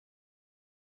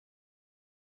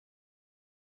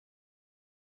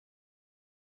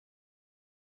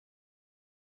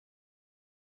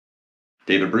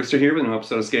David Brewster here with a new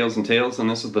episode of Scales and Tales, and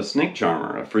this is the Snake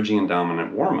Charmer, a Phrygian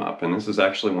Dominant warm-up. And this is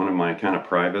actually one of my kind of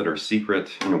private or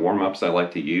secret warm-ups I like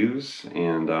to use,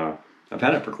 and I've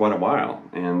had it for quite a while.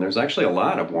 And there's actually a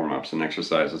lot of warm-ups and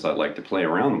exercises I like to play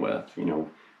around with,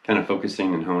 kind of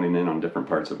focusing and honing in on different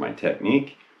parts of my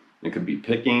technique. It could be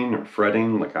picking or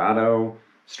fretting, legato,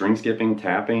 string skipping,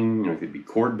 tapping. It could be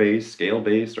chord-based,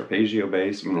 scale-based,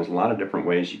 arpeggio-based. There's a lot of different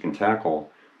ways you can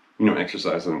tackle,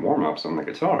 exercises and warm-ups on the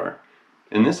guitar.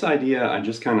 And this idea, I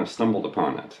just kind of stumbled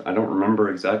upon it. I don't remember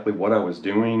exactly what I was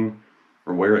doing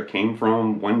or where it came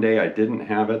from. One day I didn't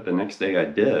have it, the next day I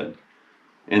did.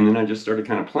 And then I just started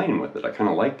kind of playing with it. I kind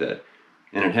of liked it.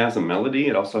 And it has a melody.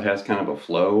 It also has kind of a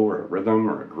flow or a rhythm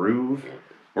or a groove.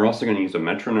 We're also going to use a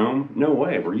metronome. No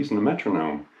way, we're using a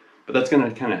metronome. But that's going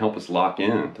to kind of help us lock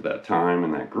in to that time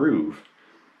and that groove.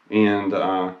 And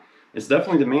it's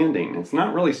definitely demanding. It's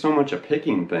not really so much a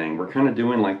picking thing. We're kind of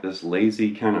doing like this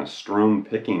lazy kind of strum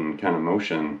picking kind of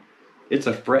motion. It's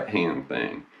a fret hand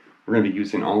thing. We're going to be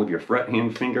using all of your fret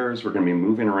hand fingers. We're going to be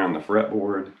moving around the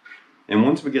fretboard. And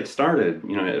once we get started,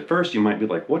 at first you might be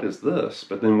like, what is this?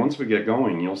 But then once we get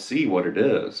going, you'll see what it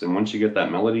is. And once you get that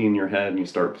melody in your head and you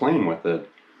start playing with it,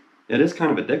 it is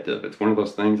kind of addictive. It's one of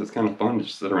those things that's kind of fun to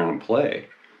just sit around and play.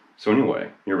 So anyway,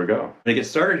 here we go. To get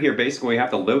started here, basically we have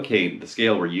to locate the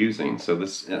scale we're using. So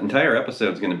this entire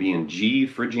episode is going to be in G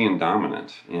Phrygian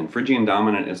Dominant. And Phrygian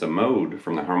Dominant is a mode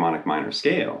from the harmonic minor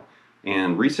scale.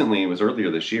 And recently, it was earlier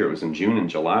this year, it was in June and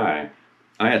July,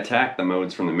 I attacked the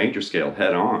modes from the major scale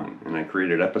head on. And I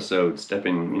created episodes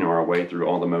stepping our way through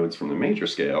all the modes from the major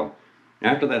scale.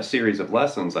 After that series of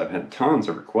lessons, I've had tons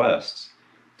of requests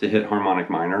to hit harmonic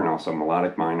minor and also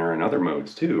melodic minor and other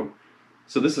modes too.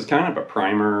 So this is kind of a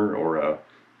primer or a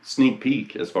sneak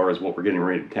peek as far as what we're getting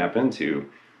ready to tap into,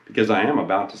 because I am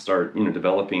about to start,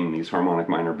 developing these harmonic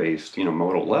minor-based,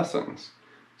 modal lessons.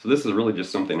 So this is really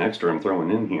just something extra I'm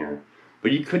throwing in here.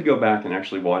 But you could go back and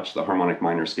actually watch the harmonic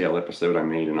minor scale episode I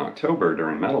made in October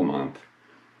during Metal Month,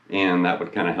 and that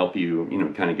would kind of help you,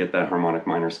 kind of get that harmonic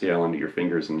minor scale into your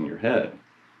fingers and in your head.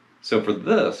 So for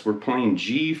this, we're playing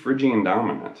G Phrygian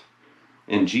Dominant.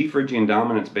 And G Phrygian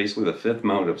Dominant is basically the fifth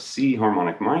mode of C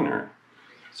Harmonic Minor.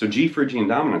 So G Phrygian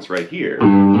Dominant's right here. Right,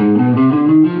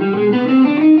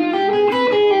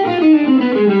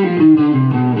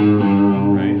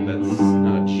 that's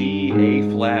G, A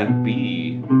flat,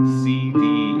 B, C, D,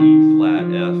 E flat,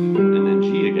 F, and then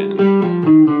G again.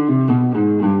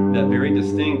 That very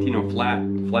distinct,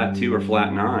 flat 2 or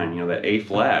flat 9, that A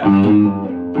flat.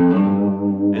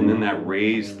 And then that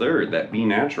raised third, that B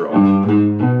natural.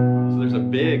 There's a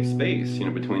big space,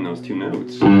 between those two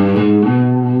notes.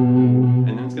 And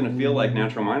then it's going to feel like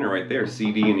natural minor right there,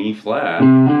 C, D, and E flat,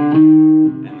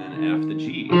 and then F to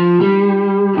G.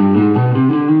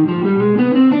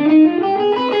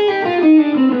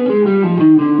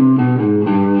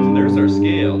 So there's our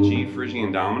scale, G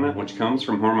Phrygian Dominant, which comes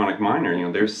from harmonic minor.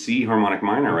 There's C Harmonic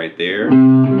Minor right there. We're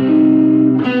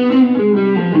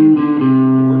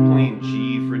playing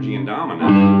G Phrygian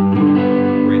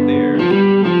Dominant right there.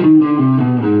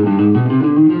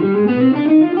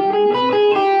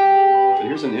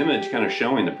 An image kind of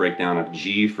showing the breakdown of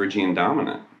G Phrygian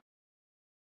Dominant.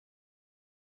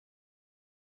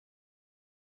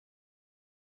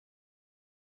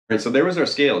 Alright, so there was our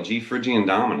scale, G Phrygian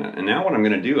Dominant. And now what I'm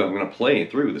going to do, I'm going to play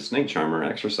through the Snake Charmer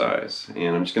exercise.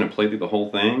 And I'm just going to play through the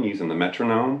whole thing using the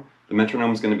metronome. The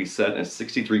metronome is going to be set at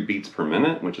 63 beats per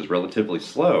minute, which is relatively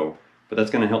slow. But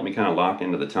that's going to help me kind of lock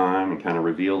into the time and kind of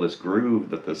reveal this groove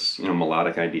that this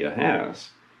melodic idea has.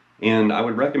 And I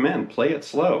would recommend play it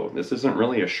slow. This isn't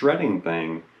really a shredding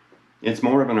thing. It's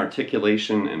more of an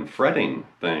articulation and fretting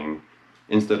thing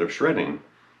instead of shredding.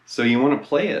 So you want to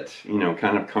play it,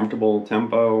 kind of comfortable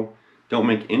tempo. Don't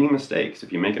make any mistakes.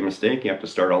 If you make a mistake, you have to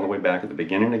start all the way back at the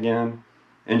beginning again.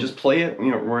 And just play it,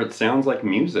 where it sounds like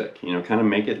music. Kind of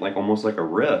make it like almost like a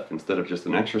riff instead of just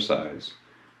an exercise.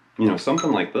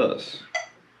 Something like this.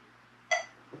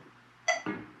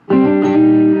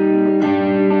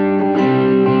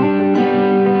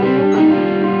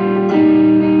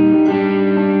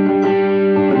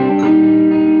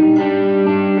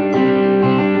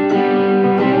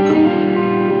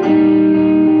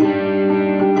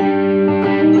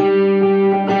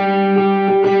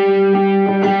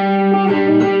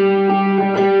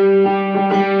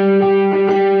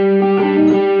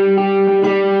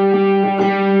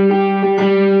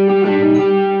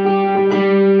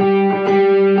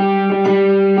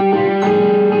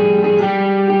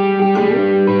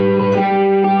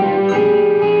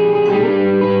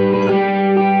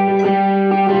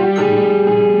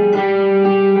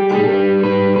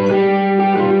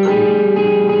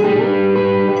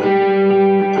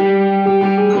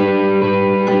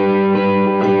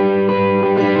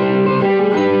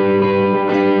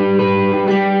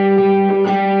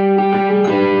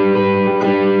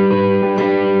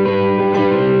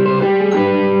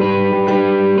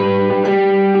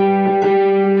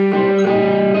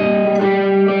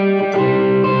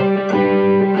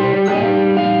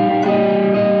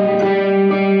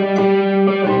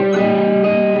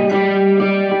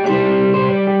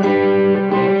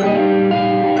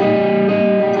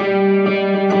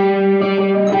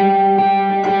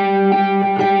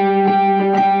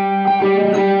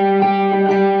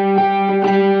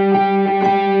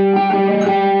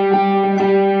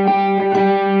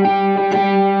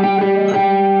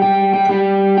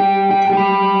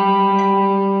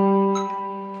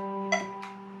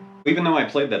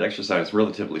 played that exercise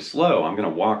relatively slow, I'm going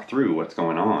to walk through what's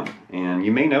going on. And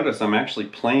you may notice I'm actually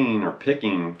playing or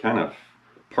picking kind of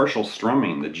partial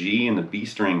strumming the G and the B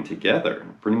string together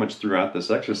pretty much throughout this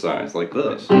exercise, like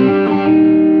this.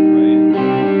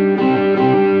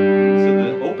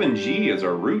 G is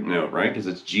our root note, right? Because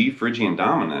it's G Phrygian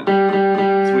Dominant.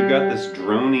 So we've got this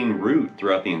droning root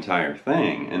throughout the entire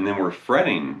thing, and then we're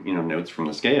fretting, you know, notes from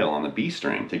the scale on the B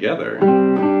string together.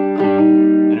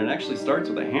 And it actually starts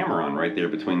with a hammer-on right there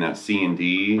between that C and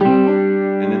D,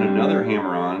 and then another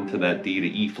hammer-on to that D to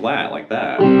E flat, like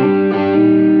that.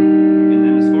 And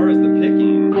then as far as the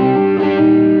picking,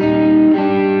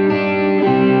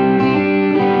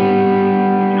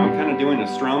 doing a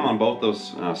strum on both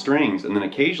those strings, and then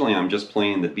occasionally I'm just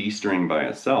playing the B string by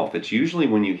itself. It's usually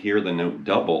when you hear the note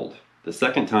doubled. The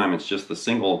second time it's just the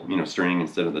single, you know, string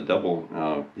instead of the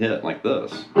double hit, like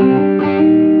this. You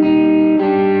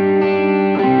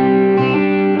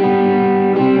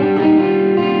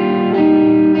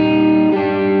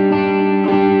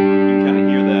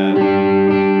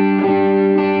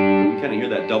kind of hear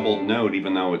that doubled note,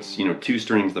 even though it's, you know, two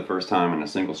strings the first time and a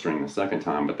single string the second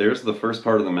time. But there's the first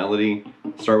part of the melody.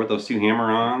 Start with those two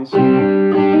hammer-ons. The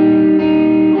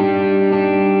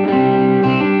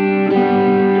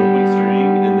open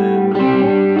string, and then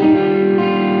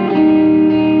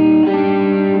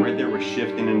right there we're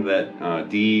shifting into that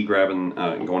D, grabbing,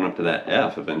 going up to that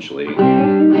F eventually.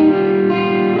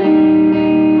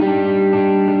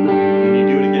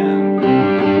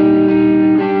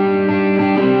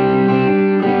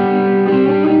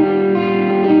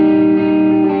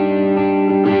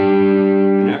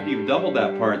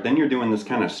 That part, then you're doing this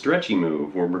kind of stretchy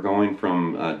move where we're going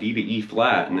from D to E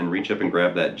flat and then reach up and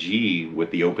grab that G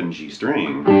with the open G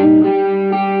string. So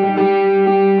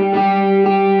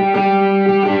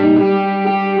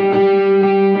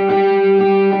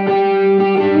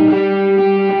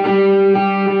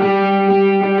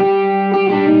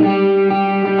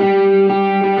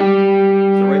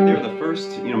right there, the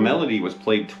first, you know, melody was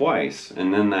played twice,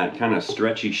 and then that kind of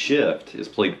stretchy shift is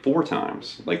played 4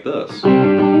 times, like this.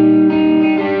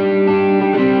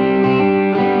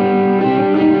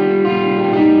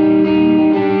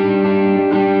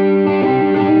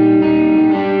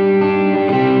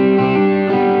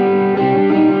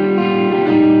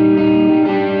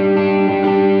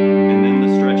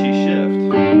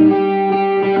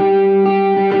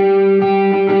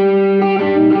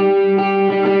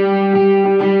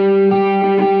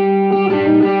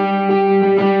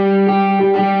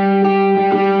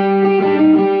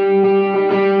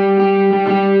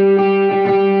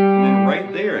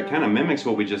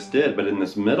 What we just did, but in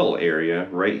this middle area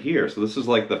right here. So this is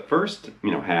like the first, you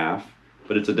know, half,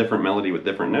 but it's a different melody with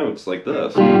different notes, like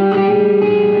this. Like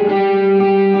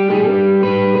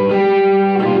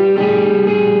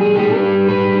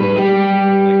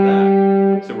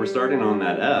that. So we're starting on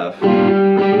that F.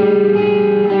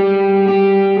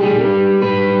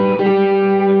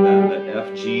 Like that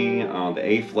F, G, the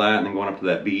A flat, and then going up to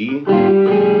that B.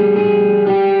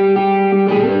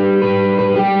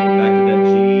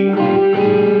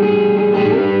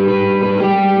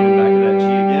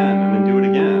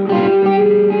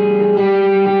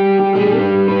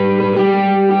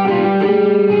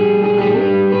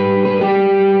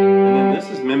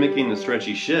 The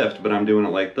stretchy shift, but I'm doing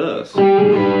it like this. It's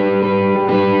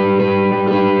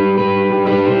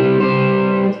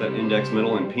that index,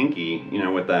 middle, and pinky, you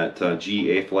know, with that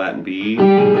G, A flat, and B.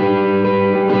 And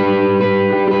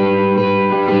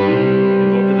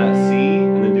go up to that C,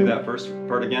 and then do that first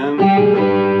part again. And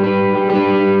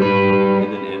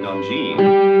then end on G.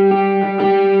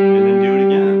 And then do it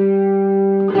again.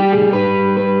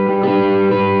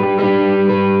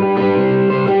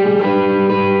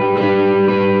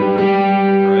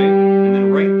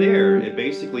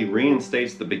 Basically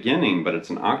reinstates the beginning, but it's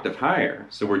an octave higher.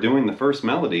 So we're doing the first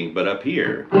melody, but up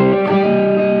here. And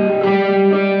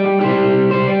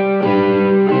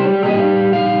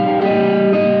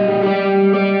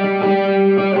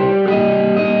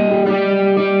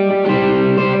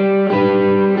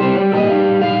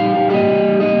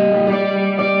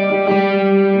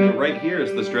then right here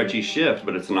is the stretchy shift,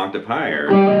 but it's an octave higher.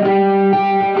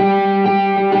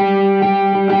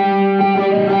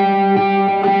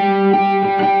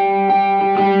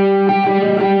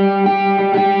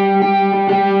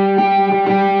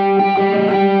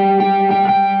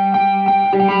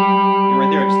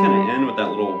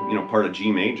 Part of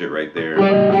G major right there. A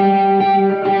little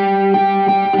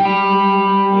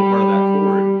part of that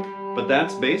chord. But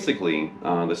that's basically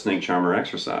the snake charmer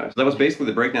exercise. That was basically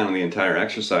the breakdown of the entire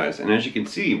exercise. And as you can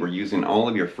see, we're using all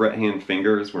of your fret hand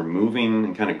fingers. We're moving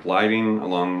and kind of gliding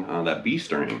along that B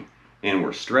string. and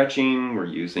we're stretching, we're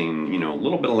using, a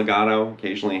little bit of legato,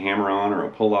 occasionally a hammer-on or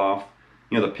a pull-off.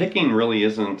 The picking really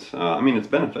isn't, I mean, it's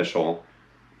beneficial,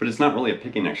 but it's not really a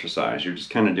picking exercise. You're just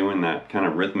kind of doing that kind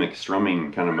of rhythmic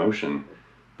strumming kind of motion.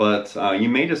 But you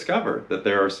may discover that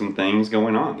there are some things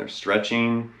going on. There's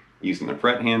stretching, using the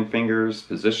fret hand fingers,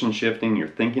 position shifting. You're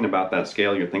thinking about that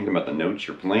scale, you're thinking about the notes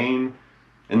you're playing,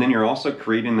 and then you're also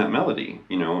creating that melody,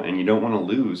 and you don't want to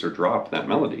lose or drop that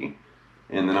melody.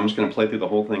 And then I'm just going to play through the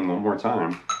whole thing one more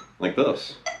time, like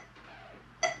this.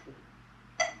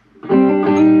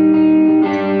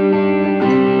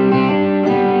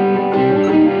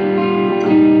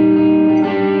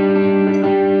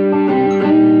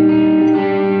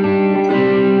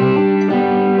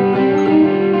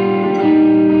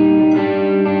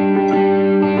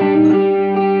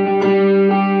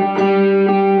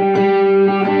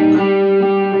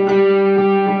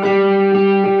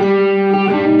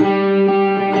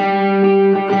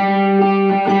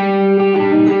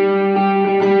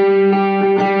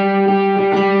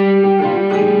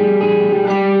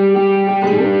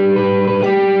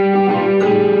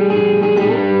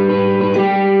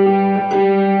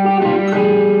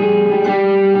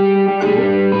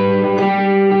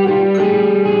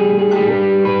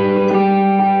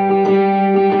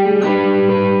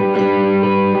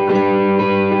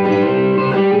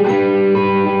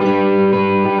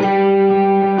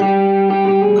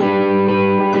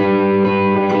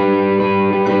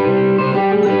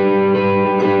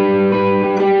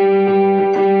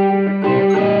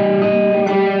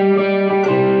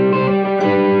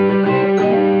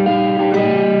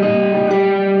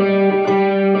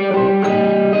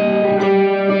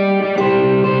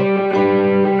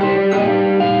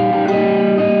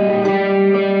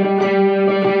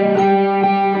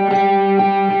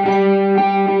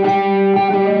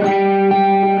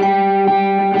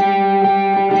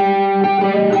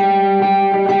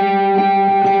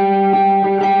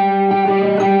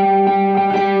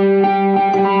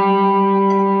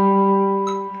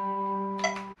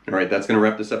 Alright, that's going to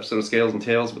wrap this episode of Scales and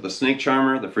Tales with the Snake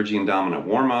Charmer, the Phrygian Dominant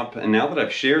warm-up. And now that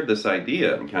I've shared this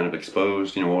idea and kind of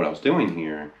exposed, what I was doing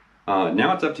here,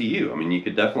 now it's up to you. I mean, you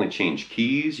could definitely change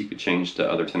keys, you could change to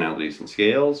other tonalities and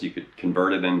scales, you could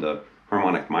convert it into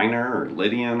Harmonic Minor or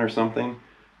Lydian or something,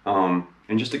 and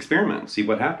just experiment, see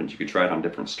what happens. You could try it on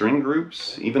different string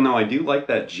groups. Even though I do like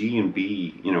that G and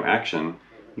B, action,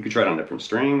 you could try it on different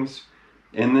strings.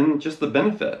 And then just the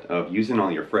benefit of using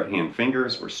all your fret hand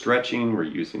fingers. We're stretching, we're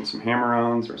using some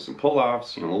hammer-ons or some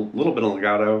pull-offs, a little bit of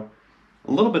legato,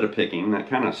 a little bit of picking, that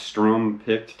kind of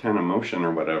strum-picked kind of motion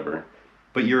or whatever.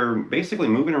 But you're basically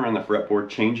moving around the fretboard,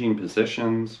 changing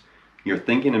positions. You're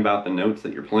thinking about the notes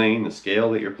that you're playing, the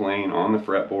scale that you're playing on the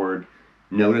fretboard,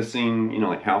 noticing,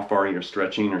 like how far you're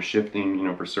stretching or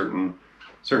shifting, for certain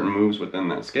moves within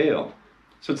that scale.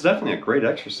 So it's definitely a great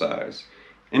exercise.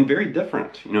 And very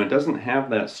different. It doesn't have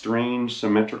that strange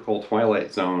symmetrical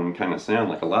Twilight Zone kind of sound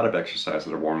like a lot of exercises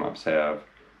or warm-ups have.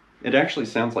 It actually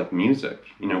sounds like music,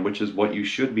 which is what you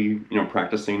should be,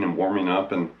 practicing and warming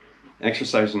up and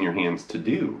exercising your hands to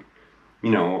do.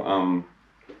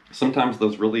 Sometimes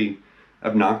those really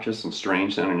obnoxious and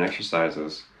strange sounding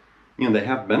exercises, they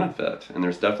have benefit, and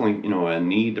there's definitely, a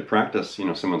need to practice,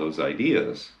 some of those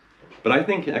ideas. But I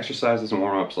think exercises and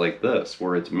warm-ups like this,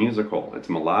 where it's musical, it's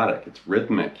melodic, it's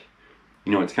rhythmic,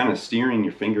 it's kind of steering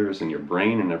your fingers and your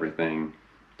brain and everything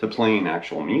to playing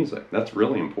actual music. That's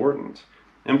really important.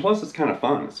 And plus it's kind of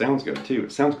fun. It sounds good too.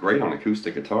 It sounds great on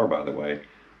acoustic guitar, by the way.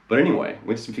 But anyway,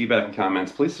 with some feedback and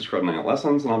comments, please subscribe to Night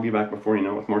Lessons, and I'll be back before you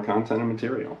know with more content and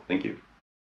material. Thank you.